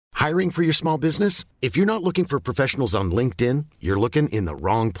Hiring for your small business? If you're not looking for professionals on LinkedIn, you're looking in the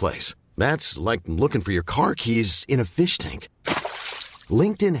wrong place. That's like looking for your car keys in a fish tank.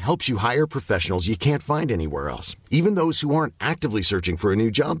 LinkedIn helps you hire professionals you can't find anywhere else, even those who aren't actively searching for a new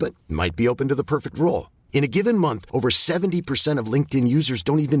job but might be open to the perfect role. In a given month, over 70% of LinkedIn users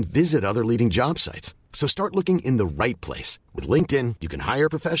don't even visit other leading job sites. So start looking in the right place. With LinkedIn, you can hire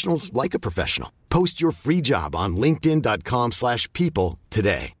professionals like a professional. Post your free job on linkedin.com/people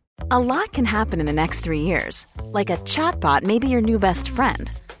today. A lot can happen in the next 3 years. Like a chatbot may be your new best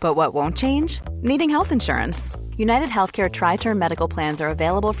friend. But what won't change? Needing health insurance. United Healthcare Tri-Term Medical Plans are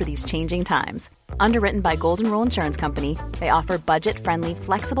available for these changing times. Underwritten by Golden Rule Insurance Company, they offer budget-friendly,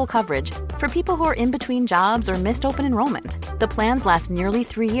 flexible coverage for people who are in between jobs or missed open enrollment. The plans last nearly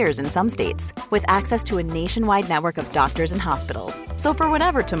 3 years in some states, with access to a nationwide network of doctors and hospitals. So for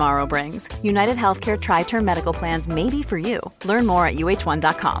whatever tomorrow brings, United Healthcare Tri-Term Medical Plans may be for you. Learn more at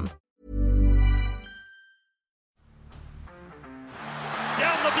uh1.com.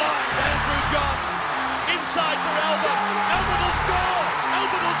 Down the blind, Andrew John. Inside for Albert. Albert will score.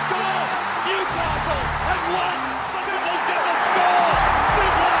 Albert will score. Newcastle have won. Fiddler's going to score.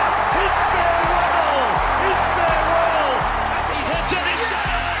 Fiddler, his farewell. His farewell. And he hits it. He's got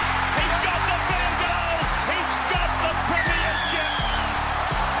it. He's got the field goal. He's got the premiership.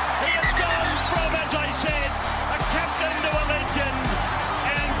 He has gone from, as I said, a captain to a legend,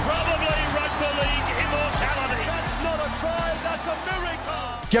 and probably rugby league immortality. That's not a try. That's a miracle.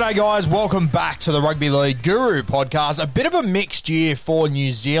 G'day guys, welcome back to the Rugby League Guru podcast. A bit of a mixed year for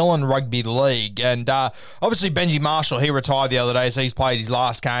New Zealand Rugby League, and obviously Benji Marshall, he retired the other day, so he's played his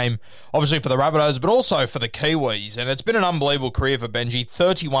last game, obviously for the Rabbitohs, but also for the Kiwis, and it's been an unbelievable career for Benji.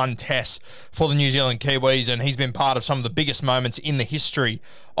 31 tests for the New Zealand Kiwis, and he's been part of some of the biggest moments in the history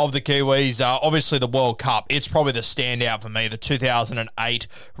of the Kiwis. Obviously the World Cup, it's probably the standout for me, the 2008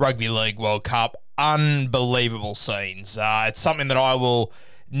 Rugby League World Cup. Unbelievable scenes. It's something that I will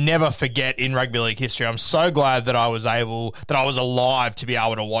never forget in rugby league history. I'm so glad that I was alive to be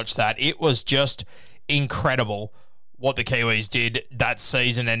able to watch that. It was just incredible what the Kiwis did that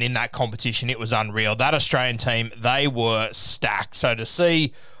season and in that competition. It was unreal. That Australian team, they were stacked. So to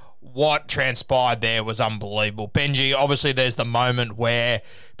see what transpired there was unbelievable. Benji, obviously there's the moment where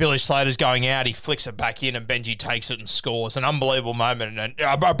Billy Slater's going out, he flicks it back in and Benji takes it and scores. An unbelievable moment and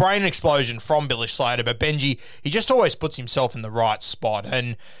a brain explosion from Billy Slater, but Benji, he just always puts himself in the right spot.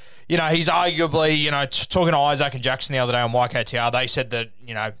 And, you know, he's arguably, you know, talking to Isaac and Jackson the other day on YKTR, they said that,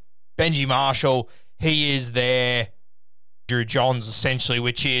 you know, Benji Marshall, he is their Andrew Johns, essentially,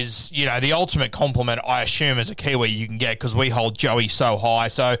 which is, you know, the ultimate compliment, I assume, as a Kiwi you can get, because we hold Joey so high.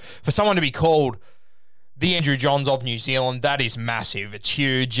 So for someone to be called the Andrew Johns of New Zealand, that is massive. It's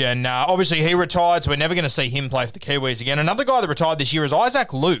huge. And obviously he retired, so we're never going to see him play for the Kiwis again. Another guy that retired this year is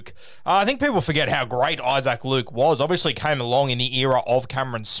Isaac Luke. I think people forget how great Isaac Luke was. Obviously came along in the era of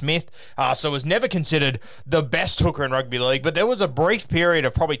Cameron Smith, so was never considered the best hooker in rugby league. But there was a brief period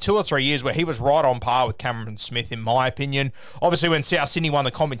of probably 2 or 3 years where he was right on par with Cameron Smith, in my opinion. Obviously when South Sydney won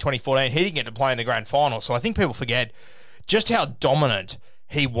the comp in 2014, he didn't get to play in the grand final. So I think people forget just how dominant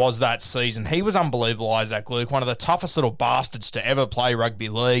he was that season. He was unbelievable, Isaac Luke, one of the toughest little bastards to ever play rugby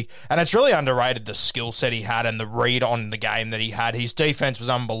league. And it's really underrated the skill set he had and the read on the game that he had. His defense was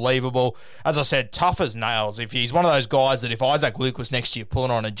unbelievable. As I said, tough as nails. If he's one of those guys that if Isaac Luke was next to you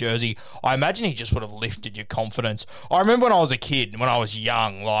pulling on a jersey, I imagine he just would have lifted your confidence. I remember when I was a kid, when I was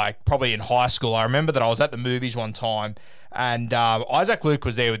young, like probably in high school, I remember that I was at the movies one time and Isaac Luke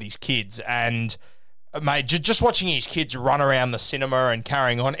was there with his kids, and mate, just watching his kids run around the cinema and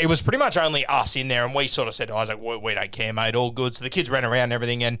carrying on, it was pretty much only us in there, and we sort of said to Isaac, we don't care, mate, all good. So the kids ran around and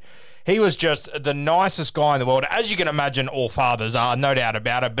everything, and he was just the nicest guy in the world, as you can imagine all fathers are, no doubt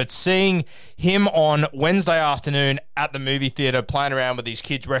about it. But seeing him on Wednesday afternoon at the movie theatre, playing around with his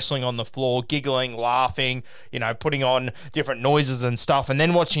kids, wrestling on the floor, giggling, laughing, you know, putting on different noises and stuff, and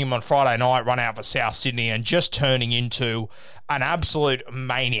then watching him on Friday night run out for South Sydney and just turning into an absolute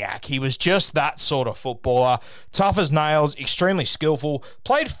maniac. He was just that sort of footballer. Tough as nails, extremely skillful,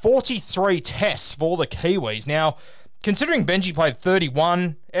 played 43 tests for the Kiwis. Now, considering Benji played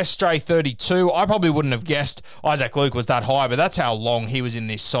 31, SJ 32, I probably wouldn't have guessed Isaac Luke was that high, but that's how long he was in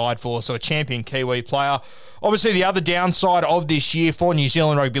this side for, so a champion Kiwi player. Obviously, the other downside of this year for New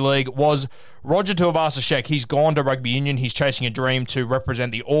Zealand Rugby League was Roger Tuivasa-Sheck. He's gone to Rugby Union. He's chasing a dream to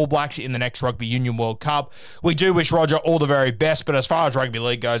represent the All Blacks in the next Rugby Union World Cup. We do wish Roger all the very best, but as far as Rugby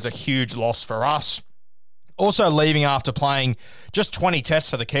League goes, a huge loss for us. Also leaving after playing just 20 tests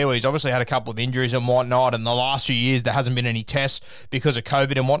for the Kiwis. Obviously had a couple of injuries and whatnot, and the last few years there hasn't been any tests because of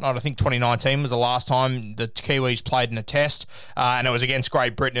COVID and whatnot. I think 2019 was the last time the Kiwis played in a test, and it was against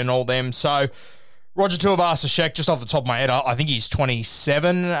Great Britain and all them. So Roger Tuivasa-Sheck, just off the top of my head, I think he's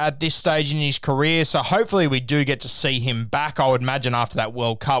 27 at this stage in his career, so hopefully we do get to see him back. I would imagine after that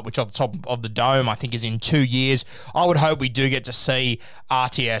World Cup, which off the top of the dome I think is in 2 years, I would hope we do get to see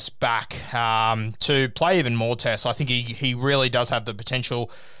RTS back to play even more tests. I think he really does have the potential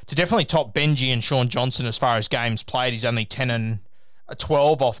to definitely top Benji and Shaun Johnson as far as games played. He's only 10 and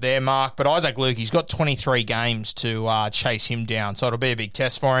 12 off their mark, but Isaac Luke, he's got 23 games to chase him down, so it'll be a big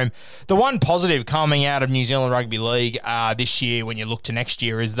test for him. The one positive coming out of New Zealand Rugby League this year, when you look to next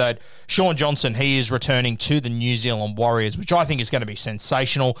year, is that Shaun Johnson, he is returning to the New Zealand Warriors, which I think is going to be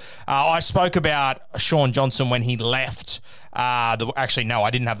sensational. I spoke about Shaun Johnson when he left. Actually, no,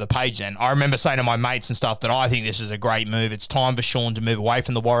 I didn't have the page then. I remember saying to my mates and stuff that I think this is a great move. It's time for Shaun to move away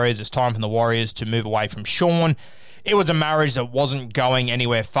from the Warriors. It's time for the Warriors to move away from Shaun. It was a marriage that wasn't going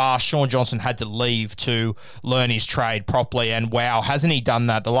anywhere fast. Shaun Johnson had to leave to learn his trade properly, and wow, hasn't he done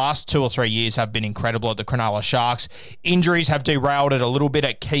that? The last 2 or 3 years have been incredible at the Cronulla Sharks. Injuries have derailed it a little bit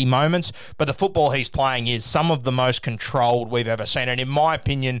at key moments, but the football he's playing is some of the most controlled we've ever seen, and in my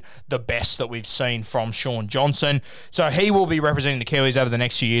opinion, the best that we've seen from Shaun Johnson. So he will be representing the Kiwis over the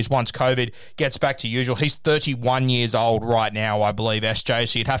next few years once COVID gets back to usual. He's 31 years old right now, I believe, SJ,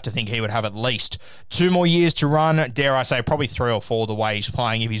 so you'd have to think he would have at least 2 more years to run. Dare I say, probably 3 or 4 the way he's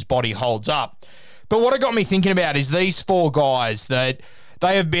playing if his body holds up. But what it got me thinking about is these 4 guys that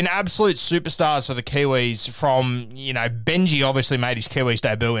they have been absolute superstars for the Kiwis from, Benji obviously made his Kiwis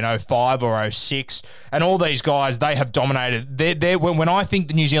debut in 05 or 06, and all these guys, they have dominated. When I think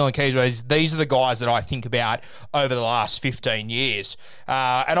the New Zealand Kiwis, these are the guys that I think about over the last 15 years.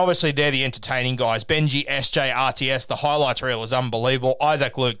 And obviously they're the entertaining guys. Benji, SJ, RTS, the highlights reel is unbelievable.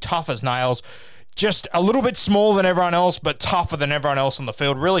 Isaac Luke, tough as nails. Just a little bit smaller than everyone else, but tougher than everyone else on the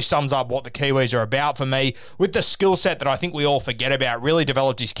field. Really sums up what the Kiwis are about for me. With the skill set that I think we all forget about, really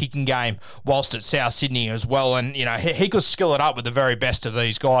developed his kicking game whilst at South Sydney as well. And, he could skill it up with the very best of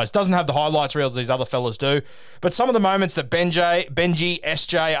these guys. Doesn't have the highlights reels these other fellas do. But some of the moments that Benji,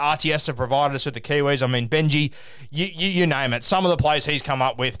 SJ, RTS have provided us with the Kiwis, I mean, Benji, you name it. Some of the plays he's come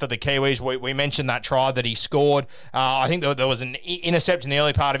up with for the Kiwis, we mentioned that try that he scored. I think there was an intercept in the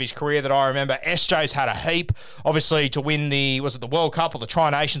early part of his career that I remember. SJ's had a heap, obviously, to win the World Cup or the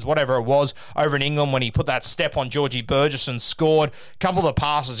Tri-Nations, whatever it was, over in England when he put that step on Georgie Burgess and scored. A couple of the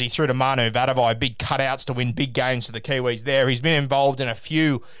passes he threw to Manu Vatuvei, big cutouts to win big games for the Kiwis there. He's been involved in a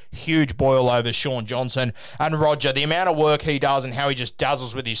few huge boil-overs, Shaun Johnson. And Roger, the amount of work he does and how he just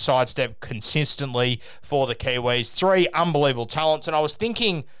dazzles with his sidestep consistently for the Kiwis. 3 unbelievable talents. And I was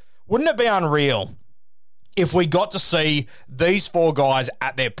thinking, wouldn't it be unreal if we got to see these 4 guys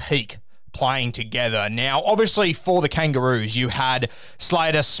at their peak playing together? Now, obviously, for the Kangaroos, you had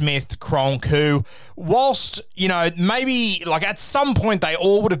Slater, Smith, Cronk, who, whilst, maybe, at some point they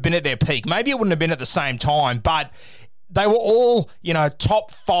all would have been at their peak. Maybe it wouldn't have been at the same time, but they were all,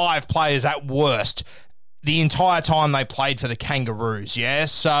 top 5 players at worst the entire time they played for the Kangaroos, yeah?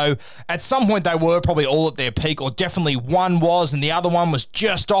 So at some point they were probably all at their peak, or definitely one was and the other one was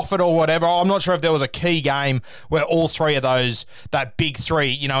just off it or whatever. I'm not sure if there was a key game where all 3 of those, that big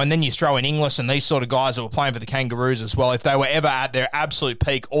 3, and then you throw in Inglis and these sort of guys that were playing for the Kangaroos as well, if they were ever at their absolute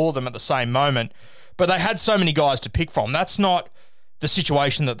peak, all of them at the same moment. But they had so many guys to pick from. That's not the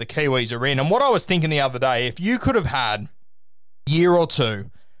situation that the Kiwis are in. And what I was thinking the other day, if you could have had a year or 2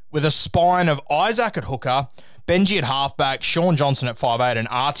 with a spine of Isaac at hooker, Benji at halfback, Shaun Johnson at 5'8", and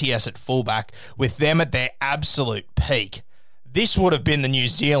RTS at fullback, with them at their absolute peak, this would have been the New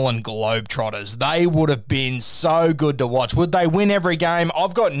Zealand Globetrotters. They would have been so good to watch. Would they win every game?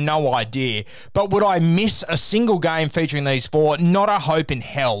 I've got no idea. But would I miss a single game featuring these 4? Not a hope in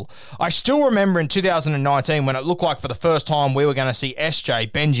hell. I still remember in 2019 when it looked like for the first time we were going to see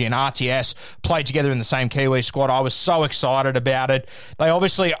SJ, Benji and RTS play together in the same Kiwi squad. I was so excited about it. They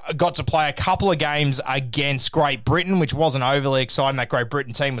obviously got to play a couple of games against Great Britain, which wasn't overly exciting. That Great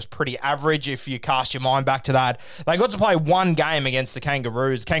Britain team was pretty average if you cast your mind back to that. They got to play one game against the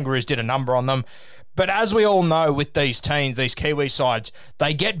Kangaroos. The Kangaroos did a number on them. But as we all know with these teams, these Kiwi sides,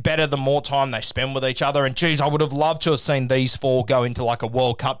 they get better the more time they spend with each other. And geez, I would have loved to have seen these 4 go into a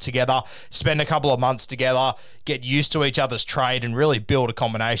World Cup together, spend a couple of months together, get used to each other's trade and really build a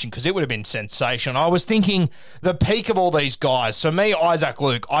combination, because it would have been sensational. I was thinking the peak of all these guys. For me, Isaac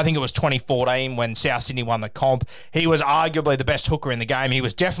Luke, I think it was 2014 when South Sydney won the comp. He was arguably the best hooker in the game. He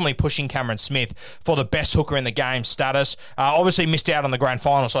was definitely pushing Cameron Smith for the best hooker in the game status. Obviously missed out on the grand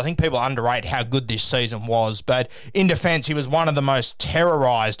final, so I think people underrate how good this this season was. But in defence, he was one of the most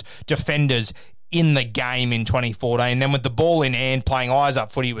terrorised defenders in the game in 2014. Then with the ball in hand, playing eyes up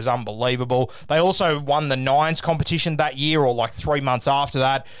footy was unbelievable. They also won the Nines competition that year, or like 3 months after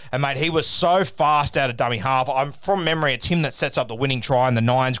that. And mate, he was so fast out of dummy half. I'm from memory, it's him that sets up the winning try in the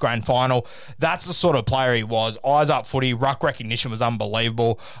Nines grand final. That's the sort of player he was. Eyes up footy, ruck recognition was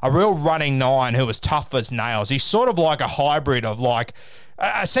unbelievable. A real running nine who was tough as nails. He's sort of like a hybrid of like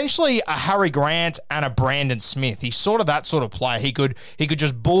essentially a Harry Grant and a Brandon Smith. He's sort of that sort of player. He could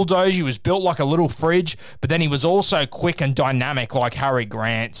just bulldoze. He was built like a little fridge, but then he was also quick and dynamic like Harry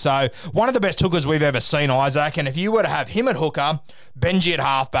Grant. So one of the best hookers we've ever seen, Isaac. And if you were to have him at hooker, Benji at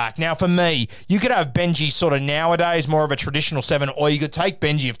halfback. Now for me, you could have Benji sort of nowadays, more of a traditional 7, or you could take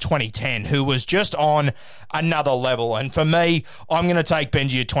Benji of 2010, who was just on another level. And for me, I'm going to take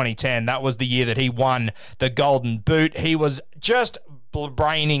Benji of 2010. That was the year that he won the Golden Boot. He was just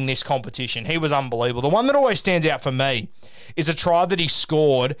braining this competition. He was unbelievable. The one that always stands out for me is a try that he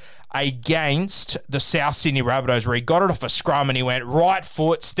scored against the South Sydney Rabbitohs, where he got it off a scrum and he went right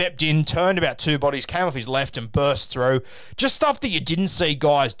foot, stepped in, turned about 2 bodies, came off his left and burst through. Just stuff that you didn't see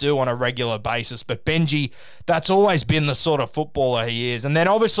guys do on a regular basis. But Benji, that's always been the sort of footballer he is. And then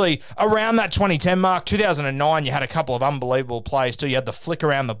obviously around that 2010 mark, 2009, you had a couple of unbelievable plays too. You had the flick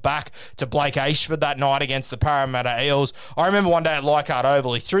around the back to Blake Ashford that night against the Parramatta Eels. I remember one day at Leichhardt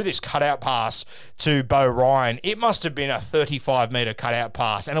Oval, he threw this cutout pass to Beau Ryan. It must have been a 35-metre cutout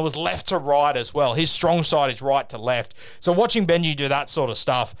pass, and it was left to right as well. His strong side is right to left. So watching Benji do that sort of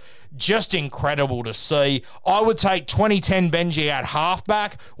stuff, just incredible to see. I would take 2010 Benji at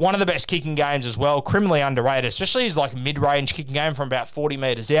halfback. One of the best kicking games as well. Criminally underrated, especially his like mid-range kicking game from about 40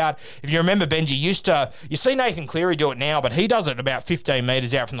 metres out. If you remember, Benji used to, you see Nathan Cleary do it now, but he does it about 15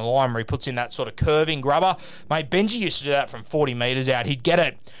 metres out from the line where he puts in that sort of curving grubber. Mate, Benji used to do that from 40 metres out. He'd get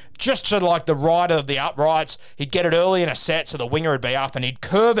it just to like the right of the uprights. He'd get it early in a set so the winger would be up, and he'd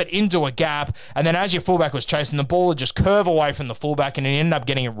curve it into a gap, and then as your fullback was chasing, the ball would just curve away from the fullback, and he'd end up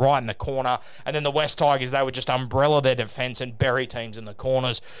getting it right in the corner. And then the West Tigers, they would just umbrella their defence and bury teams in the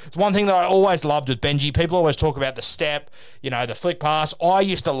corners. It's one thing that I always loved with Benji. People always talk about the step, the flick pass. I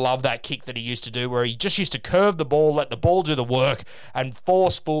used to love that kick that he used to do, where he just used to curve the ball, let the ball do the work, and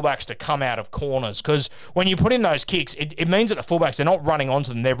force fullbacks to come out of corners. Because when you put in those kicks, it means that the fullbacks, they're not running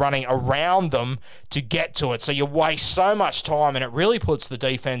onto them, they're running around them to get to it. So you waste so much time, and it really puts the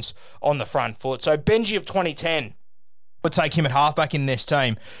defence on the front foot. So Benji of 2010 would take him at halfback in this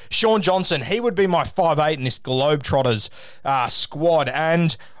team. Sean Johnson, he would be my 5'8" in this Globetrotters squad.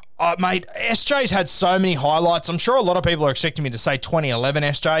 And mate, SJ's had so many highlights. I'm sure a lot of people are expecting me to say 2011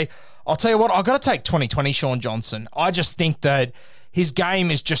 SJ. I'll tell you what, I've got to take 2020 Sean Johnson. I just think that his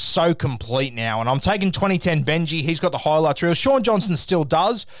game is just so complete now. And I'm taking 2010 Benji. He's got the highlights reel. Sean Johnson still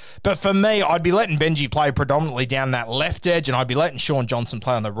does. But for me, I'd be letting Benji play predominantly down that left edge, and I'd be letting Sean Johnson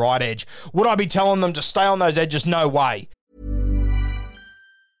play on the right edge. Would I be telling them to stay on those edges? No way.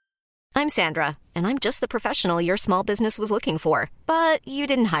 I'm Sandra, and I'm just the professional your small business was looking for. But you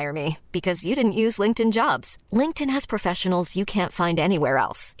didn't hire me because you didn't use LinkedIn Jobs. LinkedIn has professionals you can't find anywhere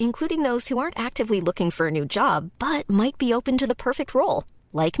else, including those who aren't actively looking for a new job, but might be open to the perfect role,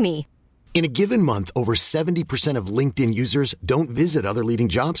 like me. In a given month, over 70% of LinkedIn users don't visit other leading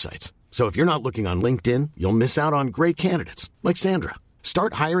job sites. So if you're not looking on LinkedIn, you'll miss out on great candidates like Sandra.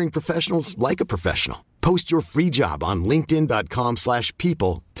 Start hiring professionals like a professional. Post your free job on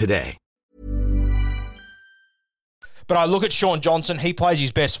linkedin.com/people today. But I look at Sean Johnson. He plays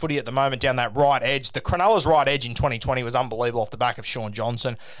his best footy at the moment down that right edge. The Cronulla's right edge in 2020 was unbelievable off the back of Sean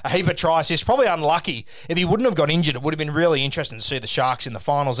Johnson. A heap of tries. He's probably unlucky. If he wouldn't have got injured, it would have been really interesting to see the Sharks in the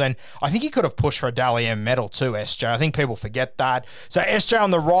finals. And I think he could have pushed for a Dally M medal too, SJ. I think people forget that. So SJ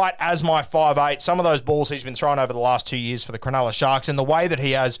on the right as my 5'8". Some of those balls he's been throwing over the last 2 years for the Cronulla Sharks, and the way that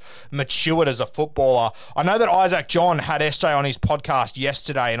he has matured as a footballer. I know that Isaac John had SJ on his podcast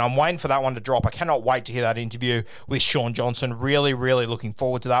yesterday, and I'm waiting for that one to drop. I cannot wait to hear that interview with Sean Johnson. Really, really looking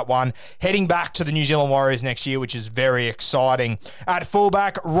forward to that one. Heading back to the New Zealand Warriors next year, which is very exciting. At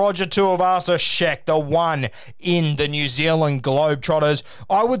fullback, Roger Tuivasa-Sheck, the one in the New Zealand Globetrotters.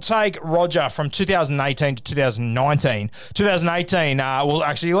 I would take Roger from 2018 to 2019. 2018,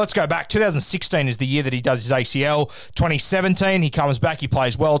 let's go back. 2016 is the year that he does his ACL. 2017, he comes back, he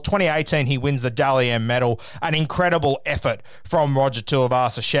plays well. 2018, he wins the Dally M medal. An incredible effort from Roger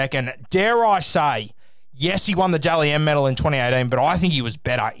Tuivasa-Sheck. And dare I say, Yes, he won the Dally M medal in 2018, but I think he was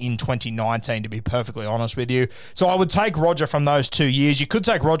better in 2019, to be perfectly honest with you. So I would take Roger from those 2 years. You could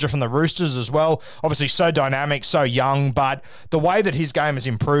take Roger from the Roosters as well. Obviously, so dynamic, so young, but the way that his game has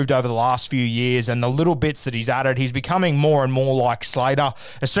improved over the last few years and the little bits that he's added, he's becoming more and more like Slater,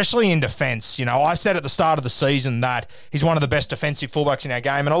 especially in defence. You know, I said at the start of the season that he's one of the best defensive fullbacks in our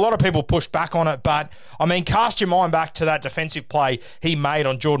game, and a lot of people pushed back on it, but, I mean, cast your mind back to that defensive play he made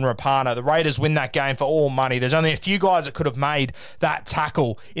on Jordan Rapana. The Raiders win that game for all money. There's only a few guys that could have made that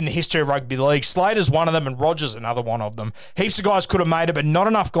tackle in the history of rugby league. Slater's one of them and Rogers another one of them. Heaps of guys could have made it, but not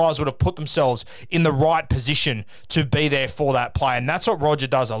enough guys would have put themselves in the right position to be there for that play, and that's what Roger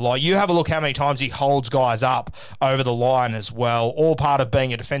does a lot. You have a look how many times he holds guys up over the line as well, all part of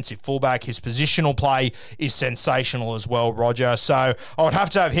being a defensive fullback. His positional play is sensational as well, Roger. So I would have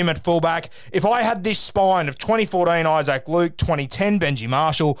to have him at fullback. If I had this spine of 2014 Isaac Luke, 2010 Benji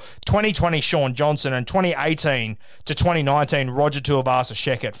Marshall, 2020 Sean Johnson, and 2018 to 2019 Roger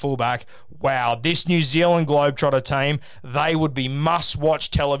Tuivasa-Sheck at fullback, wow, this New Zealand Globetrotter team, they would be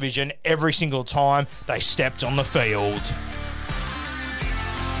must-watch television every single time they stepped on the field.